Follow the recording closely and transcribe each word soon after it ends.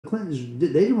Clintons, they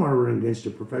didn't want to run against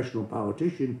a professional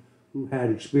politician who had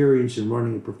experience in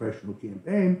running a professional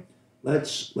campaign.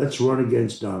 Let's run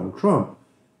against Donald Trump.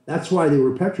 That's why they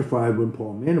were petrified when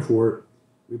Paul Manafort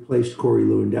replaced Corey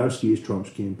Lewandowski as Trump's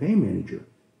campaign manager.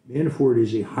 Manafort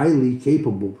is a highly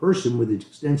capable person with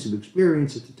extensive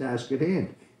experience at the task at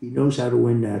hand. He knows how to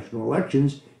win national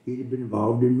elections. He had been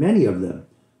involved in many of them.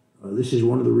 This is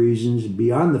one of the reasons,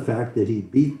 beyond the fact that he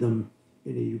beat them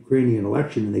in a Ukrainian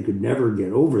election, and they could never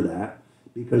get over that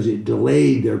because it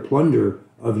delayed their plunder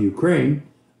of Ukraine,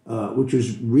 which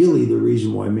was really the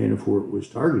reason why Manafort was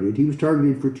targeted. He was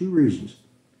targeted for two reasons.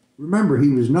 Remember, he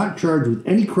was not charged with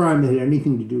any crime that had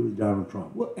anything to do with Donald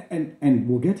Trump. Well, and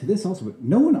we'll get to this also, but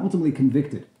no one ultimately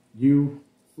convicted you,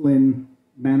 Flynn,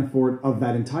 Manafort of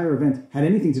that entire event had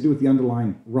anything to do with the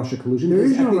underlying Russia collusion. There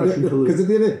is no Russian collusion.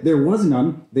 Because there was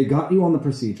none. They got you on the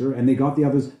procedure, and they got the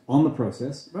others on the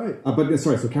process. Right.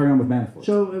 So carry on with Manafort.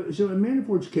 So in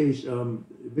Manafort's case,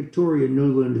 Victoria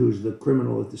Nuland, who's the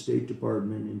criminal at the State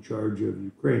Department in charge of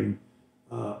Ukraine,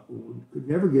 could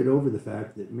never get over the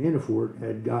fact that Manafort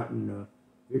had gotten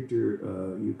Viktor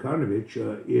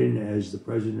Yanukovych in as the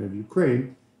president of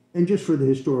Ukraine, and just for the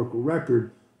historical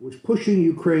record, was pushing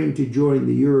Ukraine to join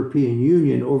the European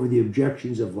Union over the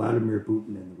objections of Vladimir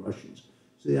Putin and the Russians.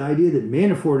 So the idea that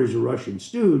Manafort is a Russian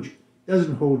stooge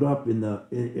doesn't hold up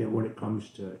when it comes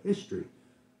to history.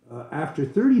 After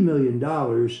 $30 million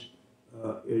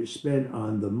is spent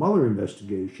on the Mueller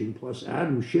investigation, plus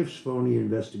Adam Schiff's phony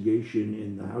investigation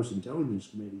in the House Intelligence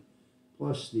Committee,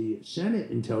 plus the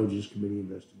Senate Intelligence Committee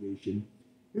investigation,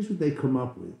 here's what they come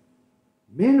up with.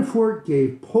 Manafort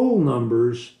gave poll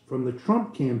numbers from the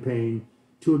Trump campaign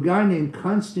to a guy named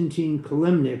Konstantin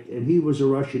Kilimnik, and he was a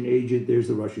Russian agent. There's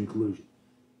the Russian collusion.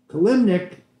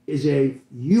 Kilimnik is a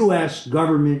US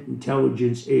government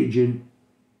intelligence agent.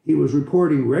 He was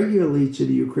reporting regularly to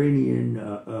the Ukrainian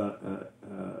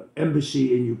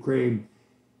embassy in Ukraine.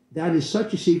 That is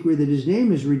such a secret that his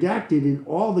name is redacted in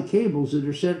all the cables that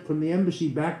are sent from the embassy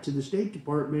back to the State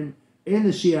Department and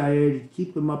the CIA to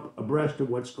keep them up abreast of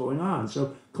what's going on.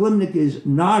 So Kilimnik is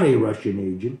not a Russian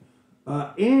agent.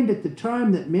 And at the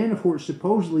time that Manafort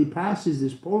supposedly passes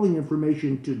this polling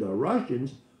information to the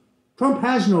Russians, Trump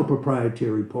has no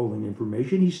proprietary polling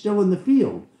information. He's still in the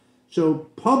field.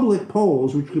 So public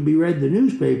polls, which could be read in the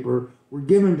newspaper, were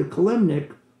given to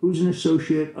Kilimnik, who's an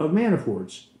associate of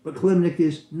Manafort's. But Kilimnik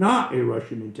is not a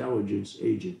Russian intelligence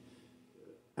agent.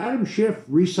 Adam Schiff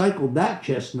recycled that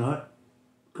chestnut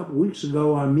a couple weeks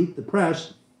ago on Meet the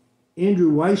Press. Andrew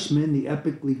Weissman, the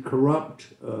epically corrupt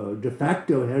de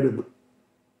facto head of the...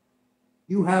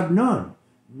 You have none.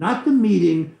 Not the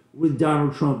meeting with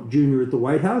Donald Trump Jr. at the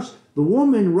White House. The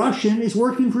woman, Russian, is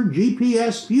working for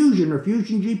GPS Fusion or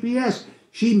Fusion GPS.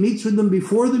 She meets with them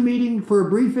before the meeting for a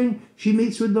briefing. She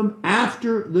meets with them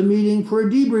after the meeting for a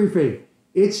debriefing.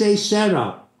 It's a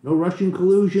setup. No Russian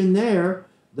collusion there.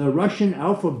 The Russian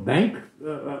Alpha Bank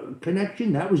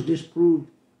connection, that was disproved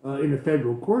in a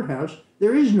federal courthouse.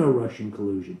 There is no Russian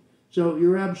collusion. So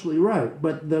you're absolutely right.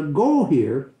 But the goal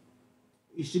here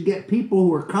is to get people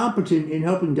who are competent in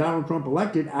helping Donald Trump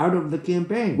elected out of the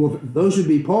campaign. Well, those would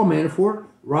be Paul Manafort,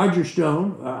 Roger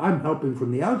Stone. I'm helping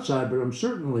from the outside, but I'm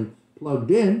certainly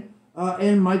plugged in.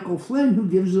 And Michael Flynn, who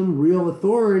gives them real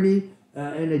authority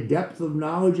and a depth of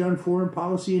knowledge on foreign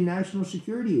policy and national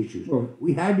security issues. Well,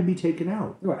 we had to be taken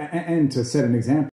out. And to set an example,